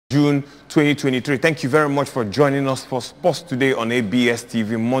June 2023. Thank you very much for joining us for Sports Today on ABS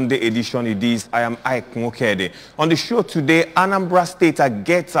TV, Monday edition it is. I am Ike Nwokede. On the show today, Anambra State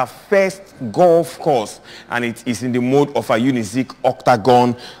gets a first golf course, and it is in the mode of a Unizik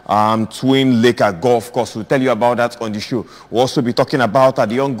Octagon Twin Lake golf course. We'll tell you about that on the show. We'll also be talking about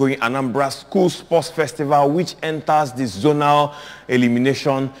the ongoing Anambra School Sports Festival, which enters the zonal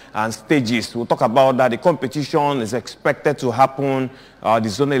elimination and stages. We'll talk about that. The competition is expected to happen the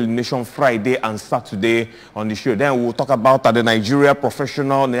zonal elimination Friday and Saturday on the show. Then we'll talk about the Nigeria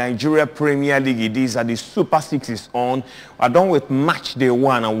Premier League. It is the Super 6 is on. We're done with match day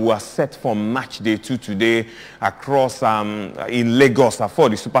 1 and we are set for match day 2 today across in Lagos for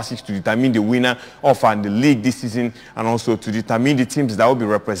the Super 6 to determine the winner of the league this season and also to determine the teams that will be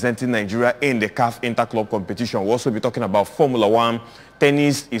representing Nigeria in the CAF Interclub competition. We'll also be talking about Formula 1.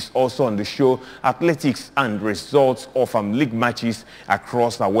 Tennis is also on the show, athletics and results of league matches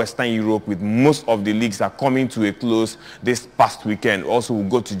across Western Europe, with most of the leagues are coming to a close this past weekend. Also, we'll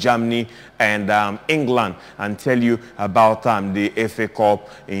go to Germany and England and tell you about the FA Cup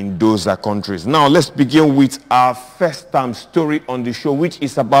in those countries. Now, let's begin with our first story on the show, which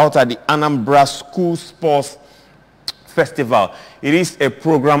is about the Anambra School Sports Festival. It is a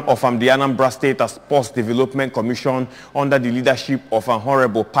program of the Anambra State Sports Development Commission under the leadership of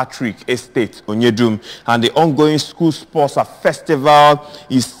Honorable Patrick Estate Onyedum, and the ongoing School Sports Festival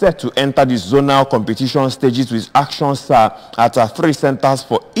is set to enter the zonal competition stages with actions at 3 centers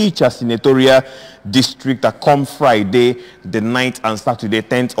for each senatorial district come Friday the 9th and Saturday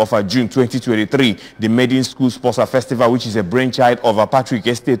 10th of June 2023. The Maiden School Sports Festival, which is a brainchild of Patrick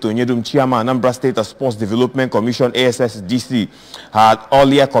Estate Onyedum, Chairman, Anambra State Sports Development Commission, ASSDC, had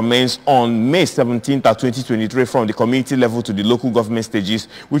earlier commenced on May 17th, 2023 from the community level to the local government stages,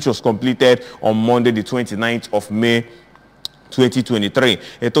 which was completed on Monday the 29th of May 2023.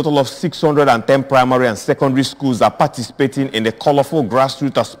 A total of 610 primary and secondary schools are participating in the colorful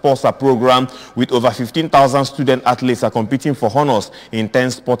grassroots sports program, with over 15,000 student athletes are competing for honors in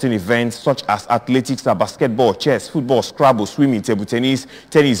 10 sporting events such as athletics, basketball, chess, football, Scrabble, swimming, table tennis,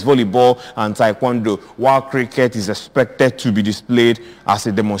 volleyball, and taekwondo, while cricket is expected to be displayed as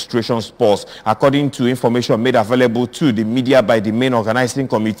a demonstration sport. According to information made available to the media by the main organizing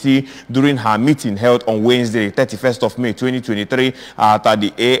committee during her meeting held on Wednesday, 31st of May 2023, at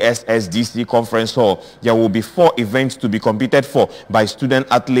the ASSDC conference hall, there will be 4 events to be competed for by student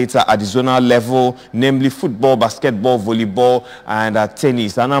athletes at the zonal level, namely football, basketball, volleyball, and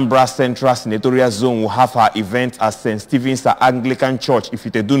tennis. Anambra Central Senatorial Zone will have her event at St. Stephen's Anglican Church,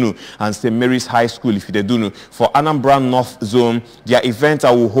 Ifitedunu, and St. Mary's High School, Ifitedunu. For Anambra North Zone, their events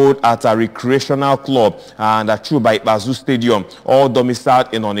will hold at a recreational club and Chuba Ibazu Stadium, all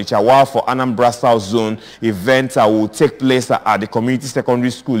domiciled in Onitsha. While for Anambra South Zone, events will take place at the community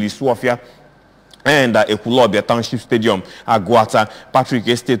secondary school Isuofia and Ekulobia Township Stadium, Aguata. Patrick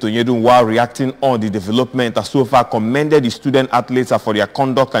Estate Onyedum, while reacting on the development so far, commended the student athletes for their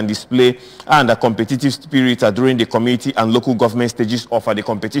conduct and display and competitive spirit during the community and local government stages of the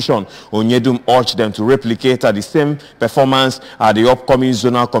competition. Onyedum urged them to replicate the same performance at the upcoming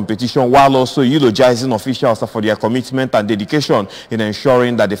zonal competition, while also eulogizing officials for their commitment and dedication in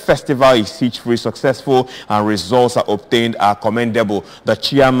ensuring that the festival is hitch-free, successful, and results are obtained are commendable. The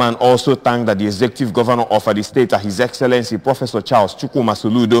chairman also thanked the executive governor of the state, His Excellency Professor Charles Chukwuma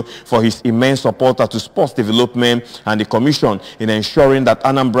Soludo, for his immense support to sports development, and the commission in ensuring that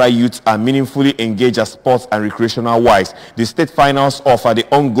Anambra youths are meaningfully engaged as sports and recreational wise. The state finals of the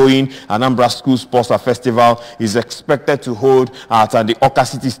ongoing Anambra School Sports Festival is expected to hold at the Oka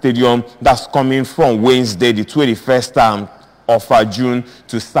City Stadium. That's coming from Wednesday the 21st of June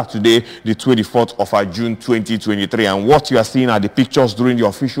to Saturday the 24th of June 2023. And what you are seeing are the pictures during the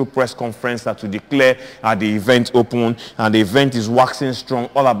official press conference to declare the event open, and the event is waxing strong,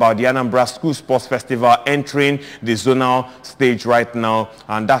 all about the Anambra School Sports Festival entering the zonal stage right now,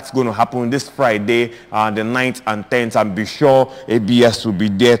 and that's going to happen this Friday the 9th and 10th, and be sure ABS will be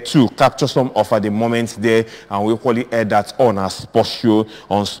there to capture some of the moments there, and we'll probably air that on our sports show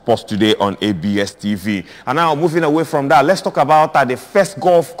on Sports Today on ABS TV. And now, moving away from that, let's talk about the first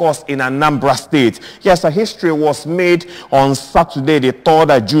golf course in Anambra State. Yes, a history was made on Saturday, the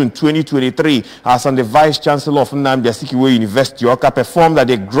 3rd of June 2023, as the Vice Chancellor of Nnamdi Azikiwe University, Awka, performed at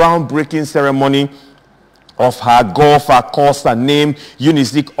the groundbreaking ceremony of her golf course named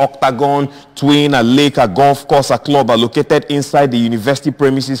Unizik Octagon Twin Lake Golf Course Club located inside the university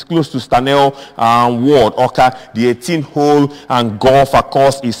premises close to Stanell Ward, Oka. The 18-hole and golf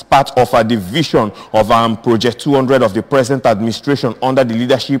course is part of a division of Project 200 of the present administration under the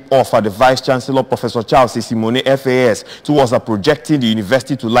leadership of the Vice Chancellor Professor Charles Esimone FAS towards projecting the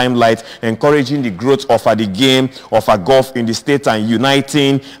university to limelight, encouraging the growth of the game of golf in the state and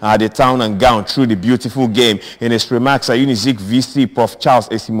uniting the town and gown through the beautiful game. In his remarks, Unizik VC Prof. Charles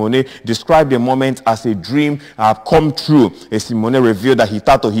Esimone described the moment as a dream come true. Esimone revealed that he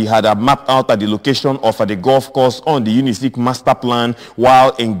thought he had mapped out the location of the golf course on the Unizik master plan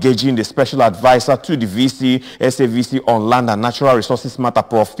while engaging the special advisor to the VC, SAVC on land and natural resources matter,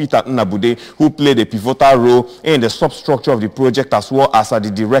 Prof. Peter Nnabude, who played a pivotal role in the substructure of the project, as well as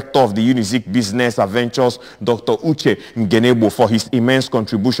the director of the Unizik Business Ventures, Dr. Uche Ngenebo, for his immense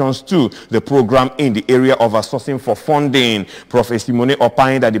contributions to the program in the area of sourcing for funding. Prof. Esimone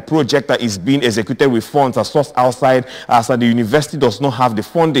opined that the project is being executed with funds sourced outside, as the university does not have the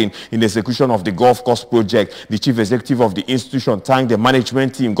funding in the execution of the golf course project. The chief executive of the institution thanked the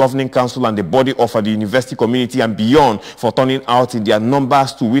management team, governing council, and the body of the university community and beyond for turning out in their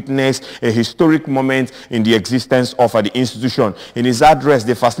numbers to witness a historic moment in the existence of the institution. In his address,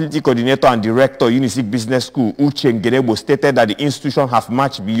 the facility coordinator and director, Unizik Business School, Uche Ngenebo, stated that the institution have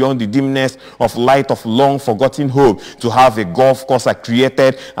much beyond the dimness of light of long forgotten hope to have a golf course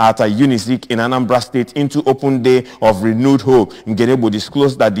created at Unizik in Anambra State into open day of renewed hope. Ngenebo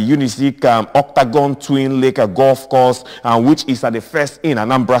disclosed that the Unizik Octagon Twin Lake Golf Course, which is the first in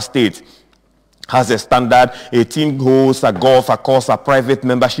Anambra State, has a standard 18 holes golf course, a private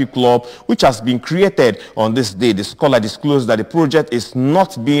membership club, which has been created on this day. The scholar disclosed that the project is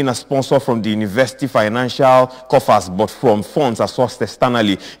not being a sponsor from the university financial coffers, but from funds sourced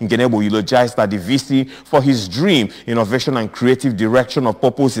externally. Ngenebo eulogized that the VC for his dream, innovation, and creative direction of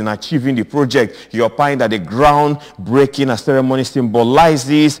purpose in achieving the project. He opined that the groundbreaking ceremony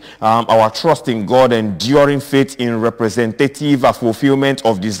symbolizes our trust in God, enduring faith in representative fulfillment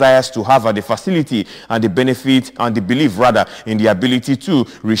of desires to have the facility and the benefit and the belief rather in the ability to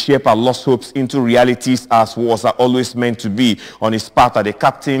reshape our lost hopes into realities as was always meant to be. On his part, the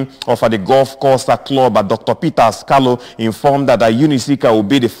captain of the golf course club, Dr. Peter Scalo, informed that Unizik will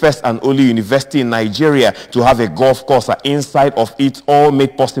be the first and only university in Nigeria to have a golf course inside of it, all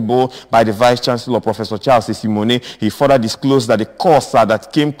made possible by the Vice Chancellor Professor Charles Esimone. He further disclosed that the course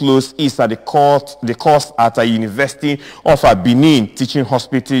that came close is the course at a University of Benin Teaching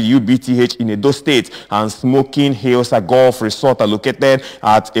Hospital, UBTH, in Edo State, and Smoking Hills Golf Resort located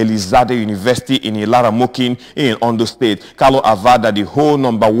at Elizade University in Ilaramokin in Ondo State. Carlo averred that the hole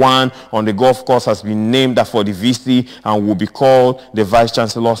number 1 on the golf course has been named for the VC and will be called the Vice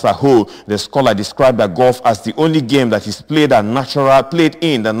Chancellor's hole. The scholar described the golf as the only game that is played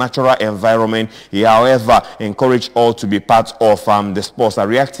in the natural environment. He, however, encouraged all to be part of the sports.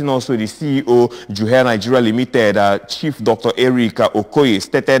 Reacting also, the CEO, Juhair Nigeria Limited, Chief Dr. Eric Okoye,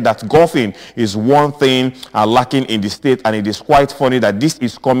 stated that golfing is one thing lacking in the state, and it is quite funny that this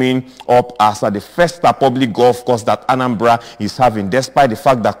is coming up as the first public golf course that Anambra is having, despite the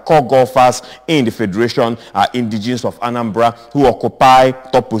fact that core golfers in the federation are indigenous of Anambra who occupy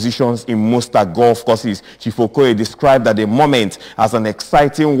top positions in most golf courses. Chief Okoye described that the moment as an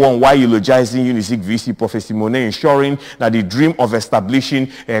exciting one while eulogizing Unizik VC Prof. Esimone, ensuring that the dream of establishing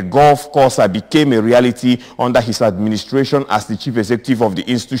a golf course became a reality under his administration as the chief executive of the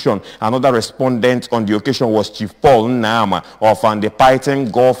institution. Another respondent on the occasion was Chief Paul Naama of the Python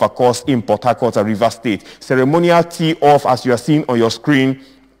Golf Course in Port Harcourt, Rivers State. Ceremonial tee-off, as you are seeing on your screen,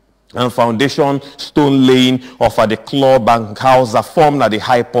 and foundation stone laying of the club and house formed at the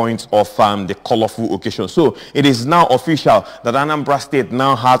high point of the colorful occasion. So it is now official that Anambra State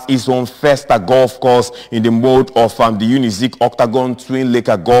now has its own first golf course in the mode of the Unizik Octagon Twin Lake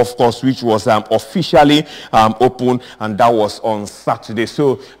Golf Course, which was officially open, and that was on Saturday.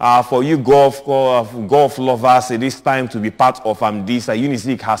 So for you golf lovers, it is time to be part of this.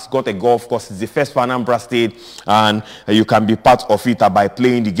 Unizik has got a golf course. It's the first for Anambra State, and you can be part of it by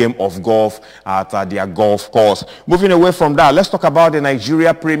playing the game of golf at their golf course. Moving away from that, let's talk about the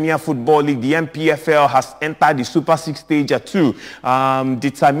Nigeria Premier Football League. The NPFL has entered the Super 6 stage to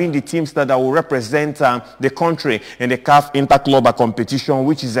determine the teams that will represent the country in the CAF Interclub competition,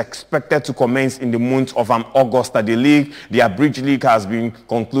 which is expected to commence in the month of August. The league, the Abridged League, has been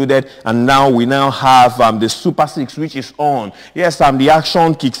concluded, and now we have the Super 6, which is on. Yes, the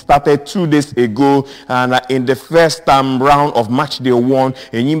action kick-started 2 days ago, and in the first round of match day 1,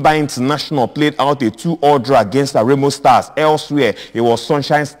 Enyimba Enyimba International played out a 2-all draw against the Remo Stars. Elsewhere, it was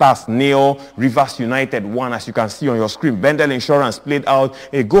Sunshine Stars 0, Rivers United 1. As you can see on your screen, Bendel Insurance played out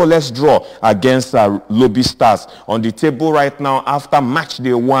a goalless draw against Lobby Stars. On the table right now, after match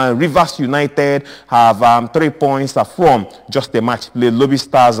day 1, Rivers United have 3 points from just a match played. Lobby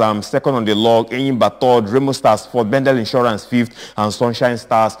Stars second on the log, Enyimba third, Remo Stars fourth, Bendel Insurance fifth, and Sunshine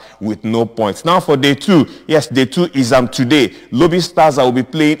Stars with no points. Now for day 2, yes, day 2 is today. Lobby Stars will be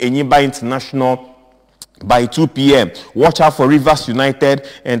playing Enyimba International by 2 p.m. Watch out for Rivers United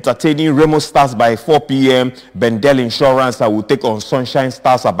entertaining Remo Stars by 4 p.m. Bendel Insurance will take on Sunshine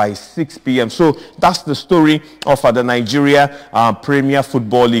Stars by 6 p.m. So that's the story of the Nigeria Premier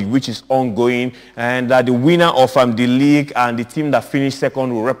Football League, which is ongoing. And the winner of the league and the team that finished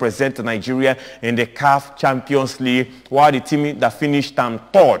second will represent Nigeria in the CAF Champions League, while the team that finished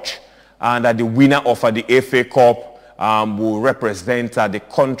third and the winner of the FA Cup will represent the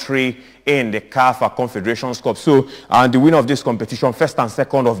country in the CAF Confederations Cup. So the winner of this competition, first and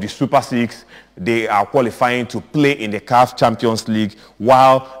second of the Super Six, they are qualifying to play in the CAF Champions League,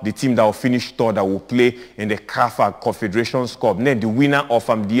 while the team that will finish third will play in the CAF Confederations Cup. Then the winner of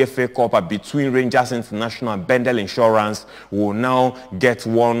the FA Cup between Rangers International and Bendel Insurance will now get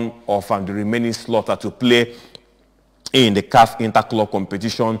one of the remaining slot to play in the CAF Interclub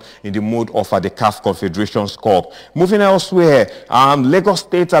competition in the mode of the CAF Confederations Cup. Moving elsewhere, Lagos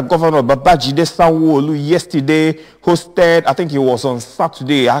State Governor Babajide Sanwo-Olu yesterday hosted, I think it was on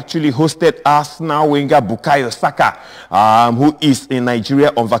Saturday, actually hosted Arsenal winger Bukayo Saka, who is in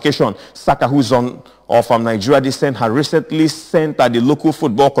Nigeria on vacation. Saka, who's of Nigeria descent, had recently sent the local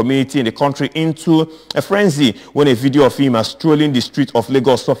football community in the country into a frenzy when a video of him strolling the street of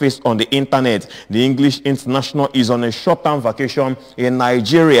Lagos surfaced on the internet. The English international is on a short-term vacation in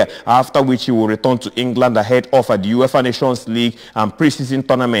Nigeria, after which he will return to England ahead of the UEFA Nations League and pre-season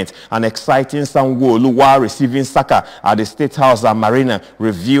tournament. An exciting Sanwo-Olu, while receiving Saka at the State House Marina,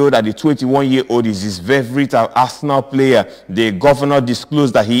 revealed that the 21-year-old is his favorite Arsenal player. The governor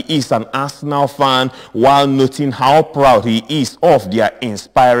disclosed that he is an Arsenal fan, while noting how proud he is of their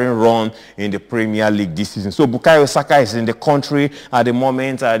inspiring run in the Premier League this season. So Bukayo Saka is in the country at the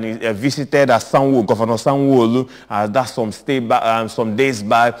moment, and he visited Governor Sanwo-Olu. That's some days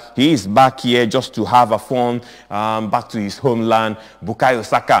back. He is back here just to have a fun, back to his homeland. Bukayo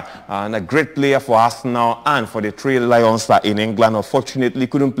Saka, and a great player for Arsenal and for the Three Lions in England. Unfortunately,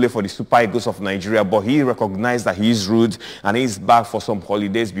 couldn't play for the Super Eagles of Nigeria, but he recognized that he is roots, and he is back for some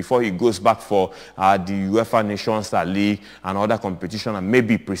holidays before he goes back for the UEFA Nations League and other competition, and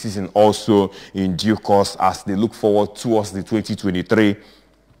maybe pre-season also in due course as they look forward towards the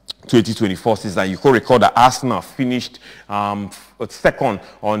 2023-2024 season. You could recall that Arsenal finished second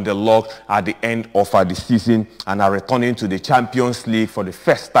on the log at the end of the season and are returning to the Champions League for the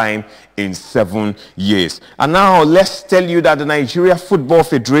first time in 7 years. And now let's tell you that the Nigeria Football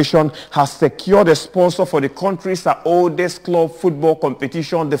Federation has secured a sponsor for the country's oldest club football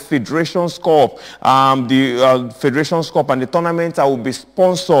competition, the Federations Cup. The Federations Cup and the tournament will be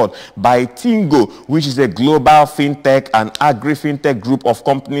sponsored by Tingo, which is a global fintech and agri-fintech group of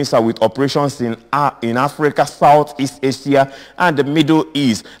companies with operations in Africa, Southeast Asia, and the Middle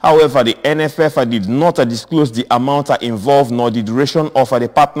East. However, the NFF did not disclose the amount involved nor the duration of the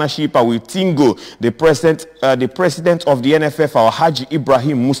partnership with Tingo. The president of the NFF, Haji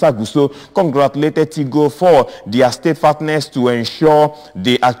Ibrahim Musa Gusso, congratulated Tingo for their steadfastness to ensure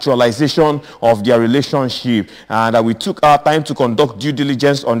the actualization of their relationship, and we took our time to conduct due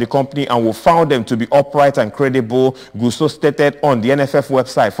diligence on the company and we found them to be upright and credible, Gusso stated on the NFF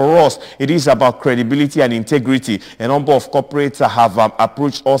website. For us, it is about credibility and integrity. A number of corporates have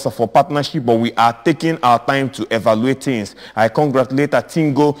approached us for partnership, but we are taking our time to evaluate things. I congratulate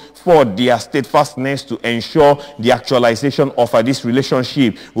Tingo for their steadfastness to ensure the actualization of this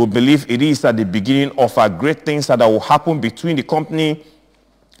relationship. We believe it is at the beginning of great things that will happen between the company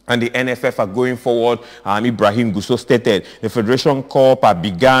and the NFF are going forward. Ibrahim Gusso stated the Federation Cup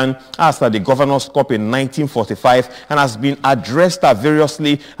began as the Governors Cup in 1945 and has been addressed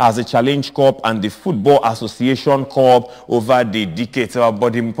variously as the Challenge Cup and the Football Association Cup over the decades.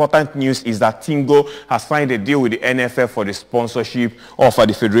 But the important news is that Tingo has signed a deal with the NFF for the sponsorship of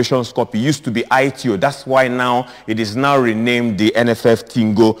the Federations Cup. It used to be ITO. That's why now it is now renamed the NFF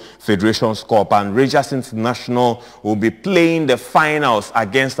Tingo Federations Cup. And Rangers International will be playing the finals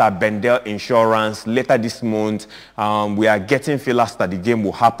against Bendel Insurance. Later this month, we are getting feelers that the game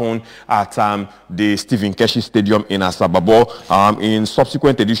will happen at the Stephen Keshi Stadium in Asababo. In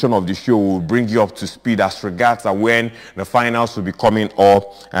subsequent edition of the show, we'll bring you up to speed as regards when the finals will be coming up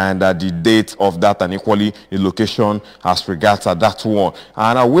and the date of that, and equally the location as regards that one.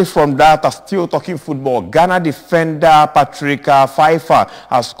 And away from that, still talking football, Ghana defender Patrick Pfeiffer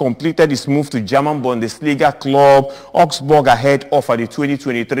has completed his move to German Bundesliga club Augsburg ahead of the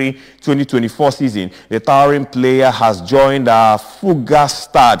 2023-2024 season. The towering player has joined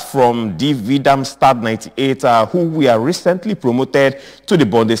Fugerstad from DV Darmstadt 98, who were recently promoted to the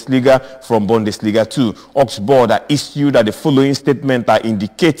Bundesliga from Bundesliga 2. Augsburg issued the following statement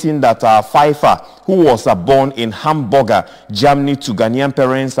indicating that Pfeiffer, who was born in Hamburg, Germany, to Ghanaian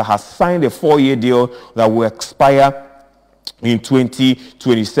parents, has signed a 4-year deal that will expire in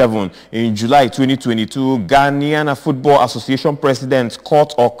 2027. In July 2022, Ghanaian Football Association President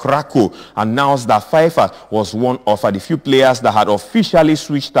Kurt Okrako announced that Pfeiffer was one of the few players that had officially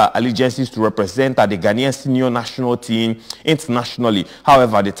switched allegiances to represent the Ghanaian senior national team internationally.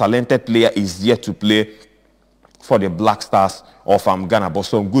 However, the talented player is yet to play for the Black Stars of Ghana. But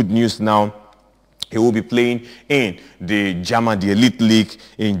some good news now. He will be playing in the Elite League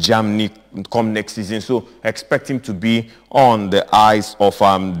in Germany come next season. So expect him to be on the eyes of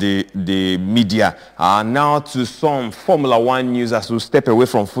the media. Now to some Formula One news as we step away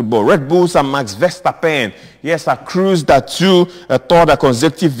from football. Red Bulls and Max Verstappen, yes, cruised to a third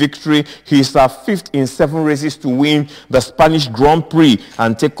consecutive victory. He's fifth in 7 races to win the Spanish Grand Prix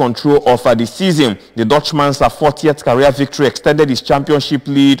and take control of the season. The Dutchman's 40th career victory extended his championship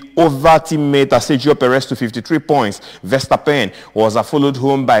lead over teammate Sergio Perez to 53 points. Verstappen was followed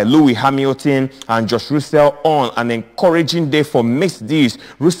home by Lewis Hamilton and George Russell on an encouraging day for Mercedes.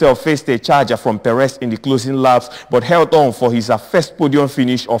 Russell faced a charge from Perez in the closing laps but held on for his first podium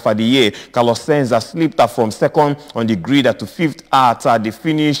finish of the year. Carlos Sainz slipped from second on the grid to 5th at the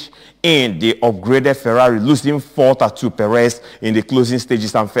finish in the upgraded Ferrari, losing 4th to Perez in the closing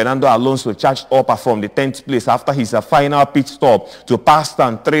stages. And Fernando Alonso charged up from the 10th place after his final pit stop to pass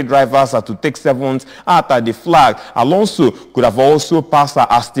 3 drivers to take 7th at the flag. Alonso could have also passed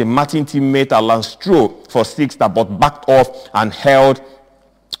Aston Martin teammate Lance Stroll for 6th, but backed off and held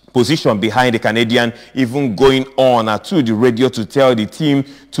position behind the Canadian, even going on to the radio to tell the team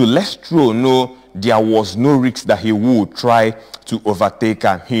to let Stroll know there was no risk that he would try to overtake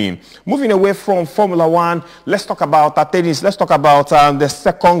him. Moving away from Formula One, let's talk about tennis. Let's talk about the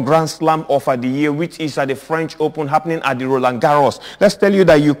second Grand Slam of the year, which is the French Open happening at the Roland Garros. Let's tell you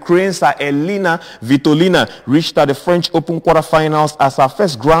that Ukraine's Elina Svitolina reached the French Open quarterfinals as her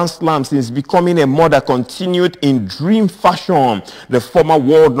first Grand Slam since becoming a mother, continued in dream fashion. The former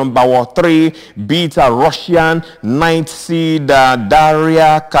world number 3 beat Russian 9th seed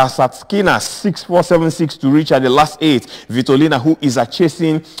Daria Kasatkina 6-4, 7-6 to reach the last 8. Svitolina, who is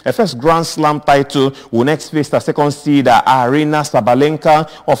chasing a first Grand Slam title, will next face the second seed Arina Sabalenka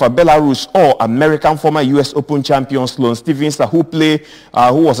of Belarus, or American former U.S. Open champion Sloane Stephens,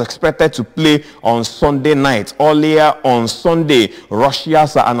 who was expected to play on Sunday night. Earlier on Sunday,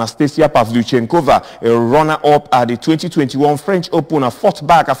 Russia's Anastasia Pavlyuchenkova, a runner-up at the 2021 French Open, fought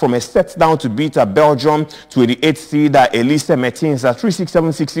back from a set down to beat Belgium 28th seed Elise Mertens 3-6,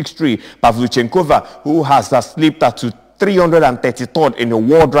 7-6, 6-3. Pavlyuchenkova, who has slipped to 333rd in the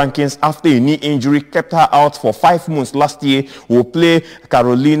world rankings after a knee injury kept her out for 5 months last year, will play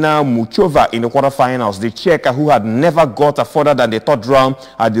Karolina Muchova in the quarterfinals. The Czech, who had never got further than the 3rd round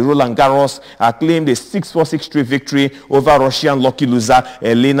at the Roland Garros, claimed a 6-4, 6-3 victory over Russian lucky loser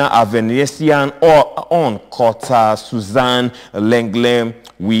Elena Avenesian on court Suzanne Lenglen.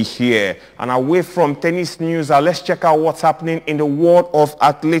 We hear. And away from tennis news, let's check out what's happening in the world of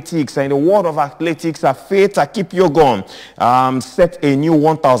athletics. In the world of athletics, Faith Kipyegon set a new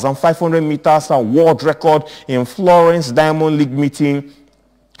 1,500 meters world record in Florence Diamond League meeting.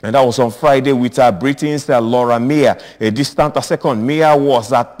 And that was on Friday with Britain's Laura Meyer. A distant second. Meyer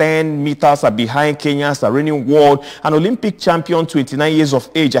was 10 meters behind Kenya's reigning world and Olympic champion, 29 years of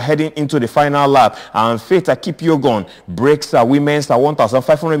age, heading into the final lap. And Faith Kipyegon breaks women's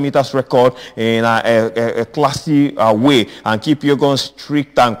 1,500 meters record in a classy way. And Kipyegon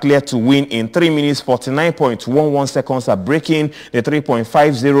streaked and cleared to win in 3 minutes 49.11 seconds, breaking the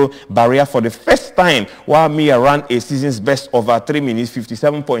 3.50 barrier for the first time, while Meyer ran a season's best over 3 minutes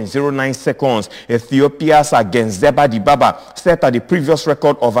 57.00 11.09 seconds. Ethiopia's Genzeba Dibaba set at the previous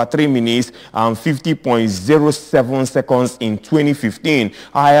record of 3 minutes and 50.07 seconds in 2015.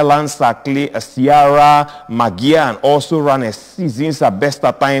 Ireland's Ciara Magian also ran a season's best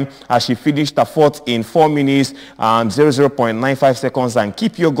time as she finished fourth in 4 minutes and 0.95 seconds. And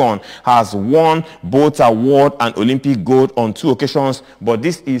Kipyegon has won both award and Olympic gold on 2 occasions, but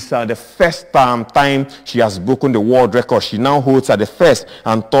this is the first time she has broken the world record. She now holds the first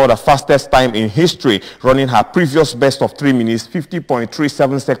and third fastest time in history, running her previous best of 3 minutes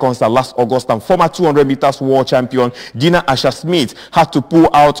 50.37 seconds last August. And former 200 meters world champion Dina Asher Smith had to pull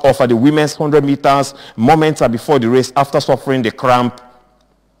out of the women's 100 meters moments before the race after suffering the cramp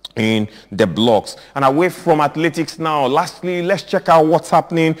in the blocks. And away from athletics now, lastly, let's check out what's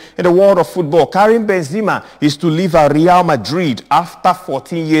happening in the world of football. Karim Benzema is to leave Real Madrid after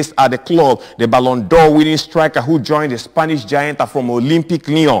 14 years at the club. The Ballon d'Or winning striker who joined the Spanish giant from Olympique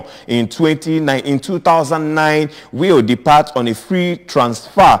Lyon in 2009 will depart on a free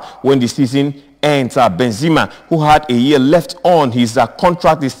transfer when the season ends. Benzema, who had a year left on his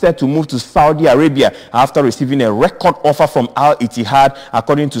contract, is set to move to Saudi Arabia after receiving a record offer from Al Ittihad,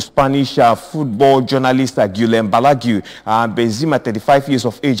 according to Spanish football journalist Guillem Balaguer. Benzema, 35 years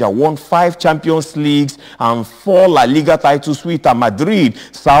of age, won 5 Champions Leagues and 4 La Liga titles with Madrid.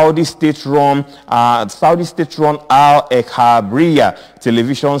 Saudi state-run Al Ekhabriya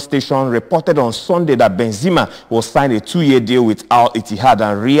television station reported on Sunday that Benzema was signed a 2-year deal with Al Ittihad,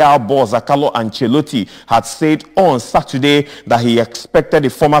 and Real boss Carlo Ancelotti had said on Saturday that he expected the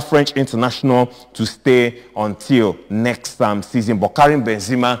former French international to stay until next season. But Karim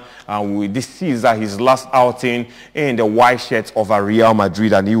Benzema, this is his last outing in the white shirt of Real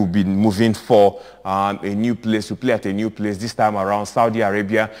Madrid, and he will be moving for a new place, to play at a new place, this time around Saudi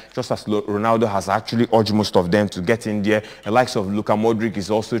Arabia, just as Ronaldo has actually urged most of them to get in there. The likes of Luka Modric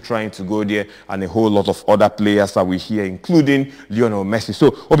is also trying to go there, and a whole lot of other players that we hear, including Lionel Messi.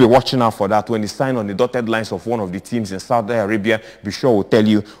 So we'll be watching out for that. When they sign on the dotted lines of one of the teams in Saudi Arabia, be sure we'll tell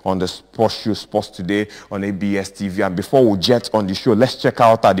you on the Sports Show Sports Today on ABS TV. And before we jet on the show, let's check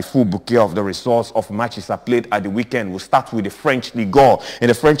out the full bouquet of the results of matches played at the weekend. We'll start with the French Ligue 1. In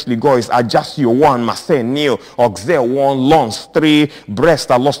the French Ligue 1 is Ajaccio 1, Marseille 0, Auxerre 1, Lens 3, Brest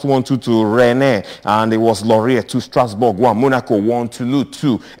lost 1-2 to Rennes, and it was Lorient 2, Strasbourg 1, Monaco 1, Toulouse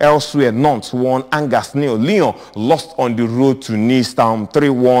 2, elsewhere Nantes 1, Angers 0, Lyon lost on the road to Nice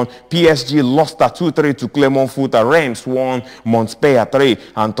 3-1, PSG lost 2-3 to Clermont-Foot, Reims 1, Montpellier 3,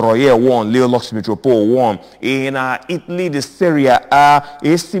 and Troyes 1, Lille-Lux Metropole 1. In Italy, the Serie A,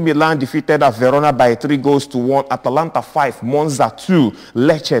 AC Milan defeated Verona by 3-1, Atalanta 5, Monza 2,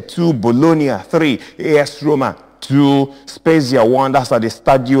 Lecce 2, Bologna 3, AS Roma 2, Spezia 1, that's at the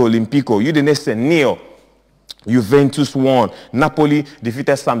Stadio Olimpico, Udinese 0, Juventus 1. Napoli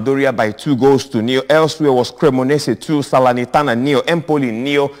defeated Sampdoria by 2-0. Elsewhere was Cremonese 2, Salernitana 0, Empoli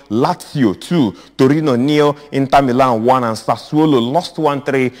 0, Lazio 2, Torino 0, Inter Milan 1, and Sassuolo lost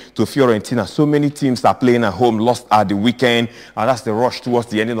 1-3 to Fiorentina. So many teams are playing at home, lost at the weekend, and that's the rush towards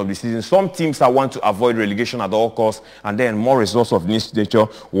the ending of the season. Some teams want to avoid relegation at all costs, and then more results of this nature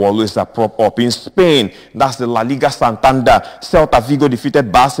will always prop up. In Spain, that's the La Liga Santander. Celta Vigo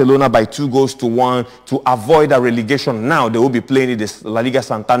defeated Barcelona by 2-1 to avoid a relegation. Now they will be playing in the La Liga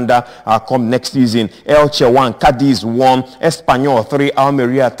Santander come next season. Elche 1, Cadiz 1, Espanyol 3,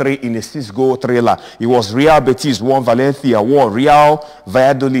 Almeria 3 in a 6-goal thriller. It was Real Betis 1, Valencia 1, Real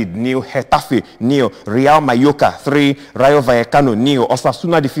Valladolid 0, Getafe 0, Real Mallorca 3, Rayo Vallecano 0.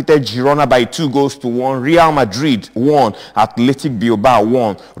 Osasuna defeated Girona by 2-1. Real Madrid 1, Athletic Bilbao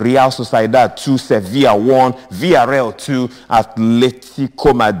 1, Real Sociedad 2, Sevilla 1, Villarreal 2,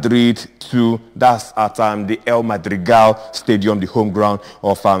 Atletico Madrid 2. That's at the El Madrigal Stadium, the home ground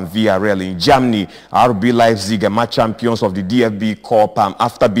of Villarreal. In Germany, RB Leipzig, match champions of the DFB Cup,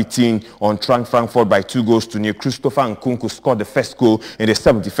 after beating Eintracht Frankfurt by 2-0. Christopher Nkunku scored the first goal in the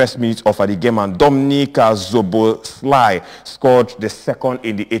 71st minute of the game, and Dominik Szoboszlai scored the second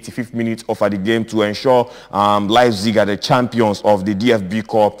in the 85th minute of the game to ensure Leipzig are the champions of the DFB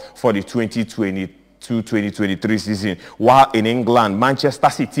Cup for the 2022-2023 season. While in England,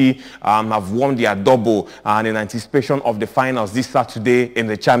 Manchester City have won their double, and in anticipation of the finals this Saturday in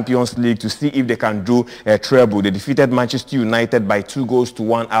the Champions League to see if they can do a treble. They defeated Manchester United by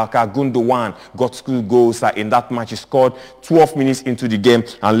 2-1. Ilkay Gundogan got 2 goals in that match. He scored 12 minutes into the game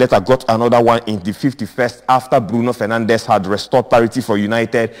and later got another one in the 51st after Bruno Fernandes had restored parity for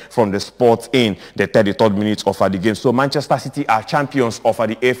United from the spot in the 33rd minute of the game. So Manchester City are champions of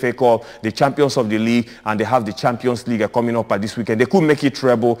the FA Cup, the champions of the league, League, and they have the Champions League coming up this weekend. They could make it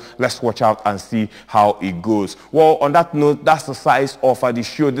treble. Let's watch out and see how it goes. Well, on that note, that's the size of the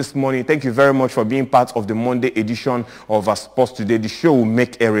show this morning. Thank you very much for being part of the Monday edition of Sports Today. The show will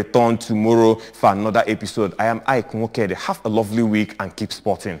make a return tomorrow for another episode. I am Ike Nwokede. Have a lovely week and keep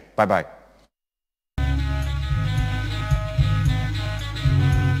sporting. Bye-bye.